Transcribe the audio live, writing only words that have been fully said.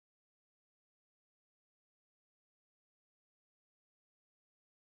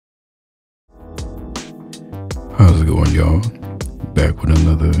How's it going, y'all? Back with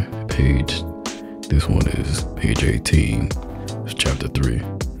another page. This one is page 18. It's chapter 3.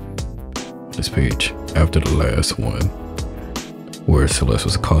 This page, after the last one, where Celeste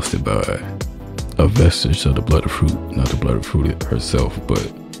was accosted by a vestige of the blood of fruit, not the blood of fruit herself, but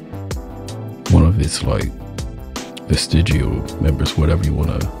one of its like vestigial members, whatever you want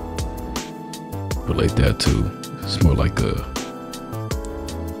to relate that to. It's more like a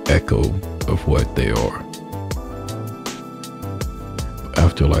echo of what they are.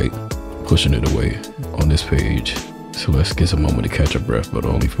 After like pushing it away on this page, Celeste gets a moment to catch her breath, but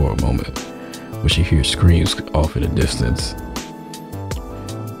only for a moment, when she hears screams off in the distance.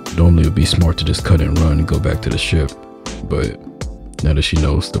 Normally it would be smart to just cut and run and go back to the ship, but now that she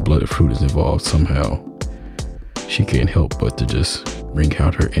knows the blood of fruit is involved somehow, she can't help but to just wring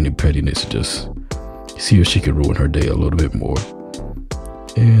out her any pettiness, just see if she can ruin her day a little bit more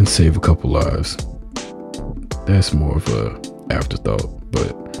and save a couple lives. That's more of a afterthought,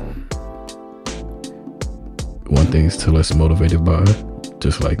 but one thing Celeste motivated by,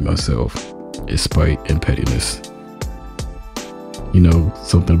 just like myself, is spite and pettiness. You know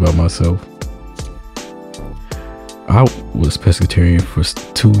something about myself? I was pescatarian for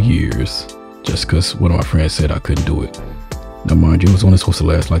 2 years just because one of my friends said I couldn't do it. Now mind you, it was only supposed to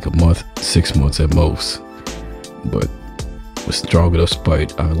last like a month, 6 months at most, but with strong enough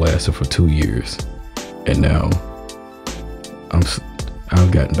spite, I lasted for 2 years, and now I've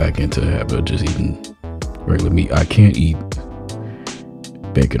gotten back into the habit of just eating regular meat. I can't eat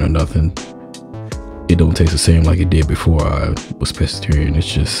bacon or nothing. It don't taste the same like it did before I was pescatarian. It's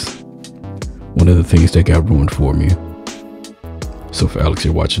just one of the things that got ruined for me. So for Alex,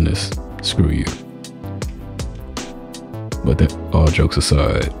 you're watching this, screw you. But that, all jokes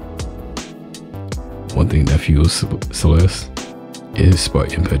aside, one thing that fuels Celeste is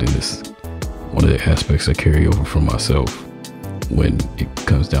spite and pettiness. One of the aspects I carry over from myself when it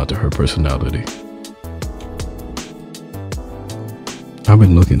comes down to her personality. I've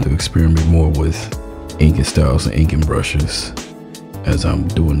been looking to experiment more with inking styles and inking brushes as I'm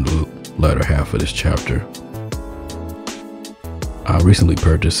doing the latter half of this chapter. I recently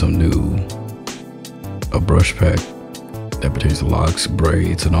purchased a brush pack that pertains to locks,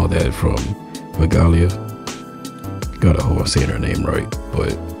 braids, and all that from Vigalia. I hope I'm saying her name right,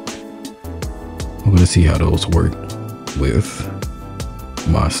 but I'm gonna see how those work with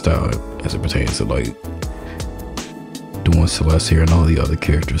my style as it pertains to like doing Celeste here and all the other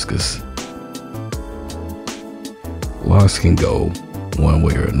characters, because locks can go one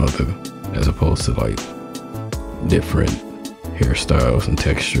way or another as opposed to like different hairstyles and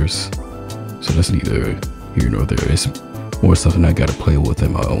textures. So that's neither here nor there. It's more something I gotta play with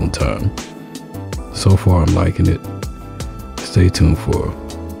in my own time. So far I'm liking it. Stay tuned for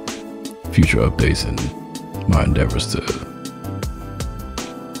future updates and my endeavors to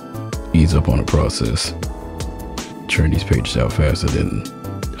ease up on the process, churn these pages out faster than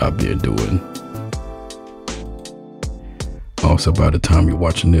I've been doing. Also, by the time you're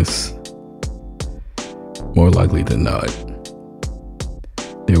watching this, more likely than not,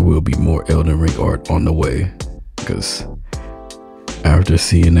 there will be more Elden Ring art on the way, because after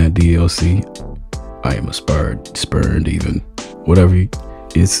seeing that DLC, I am spurned even. Whatever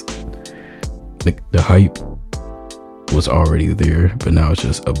it's, the hype was already there, but now it's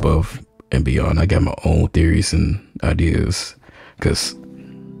just above and beyond. I got my own theories and ideas, because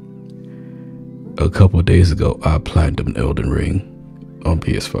a couple of days ago I platinumed Elden Ring on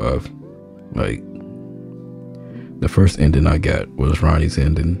PS5. Like, the first ending I got was Ronnie's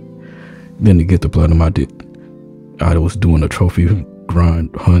ending. Then to get the platinum, I was doing a trophy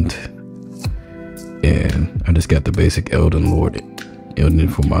grind hunt, and I just got the basic Elden Lord ending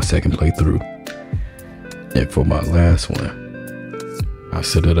for my second playthrough. And for my last one, I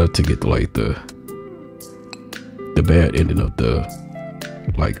set it up to get like the bad ending of the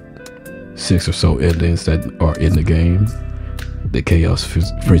like 6 or so endings that are in the game, the Chaos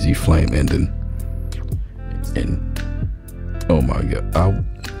Frenzy Flame ending. And oh my god,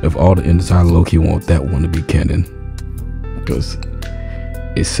 of all the endings, I low-key want that one to be canon, because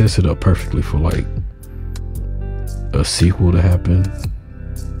it sets it up perfectly for like a sequel to happen,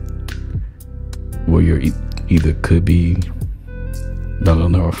 where you're either could be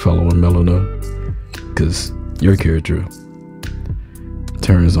Melina or following Melina, because your character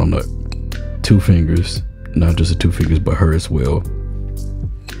turns on the 2 fingers, not just the 2 fingers but her as well,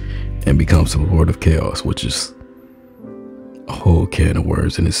 and becomes the Lord of Chaos, which is a whole can of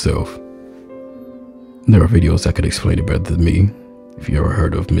worms in itself. There are videos that could explain it better than me, if you ever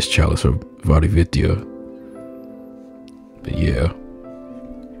heard of Miss Chalice or Vadividya. But yeah,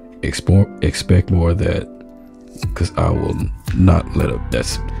 expect more of that because I will not let up.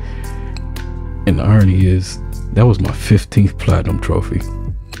 And the irony is, that was my 15th platinum trophy.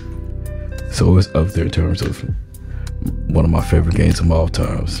 So it's up there in terms of one of my favorite games of all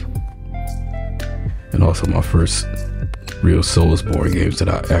times. And also my first real Soulsborne games that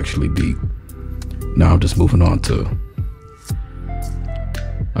I actually beat. Now I'm just moving on to,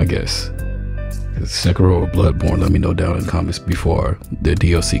 I guess, Sekiro or Bloodborne. Let me know down in the comments before the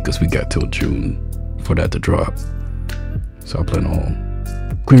DLC, because we got till June for that to drop. So I plan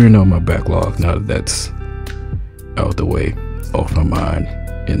on clearing out my backlog now that that's out the way, off my mind,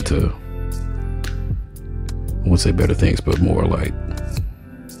 into, I won't say better things, but more like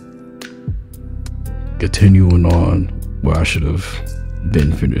continuing on where I should have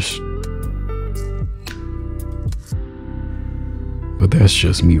been finished. But that's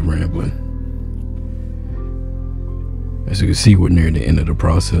just me rambling. As you can see, we're near the end of the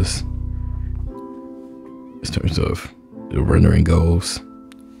process in terms of the rendering goes.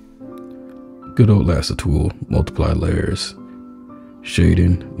 Good old lasso tool, multiply layers,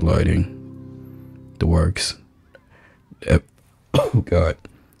 shading, lighting, the works. That, oh God,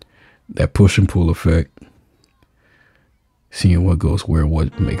 that push and pull effect, seeing what goes where,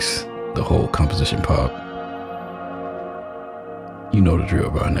 what makes the whole composition pop. You know the drill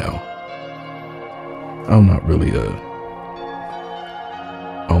by now. I'm not really I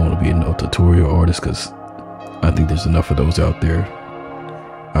don't want to be no tutorial artist, because I think there's enough of those out there.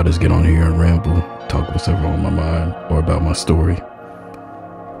 I'll just get on here and ramble, talk whatever on my mind or about my story.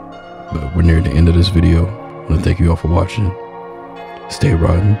 But we're near the end of this video. I want to thank you all for watching. Stay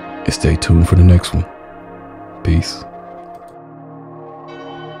riding and stay tuned for the next one. Peace.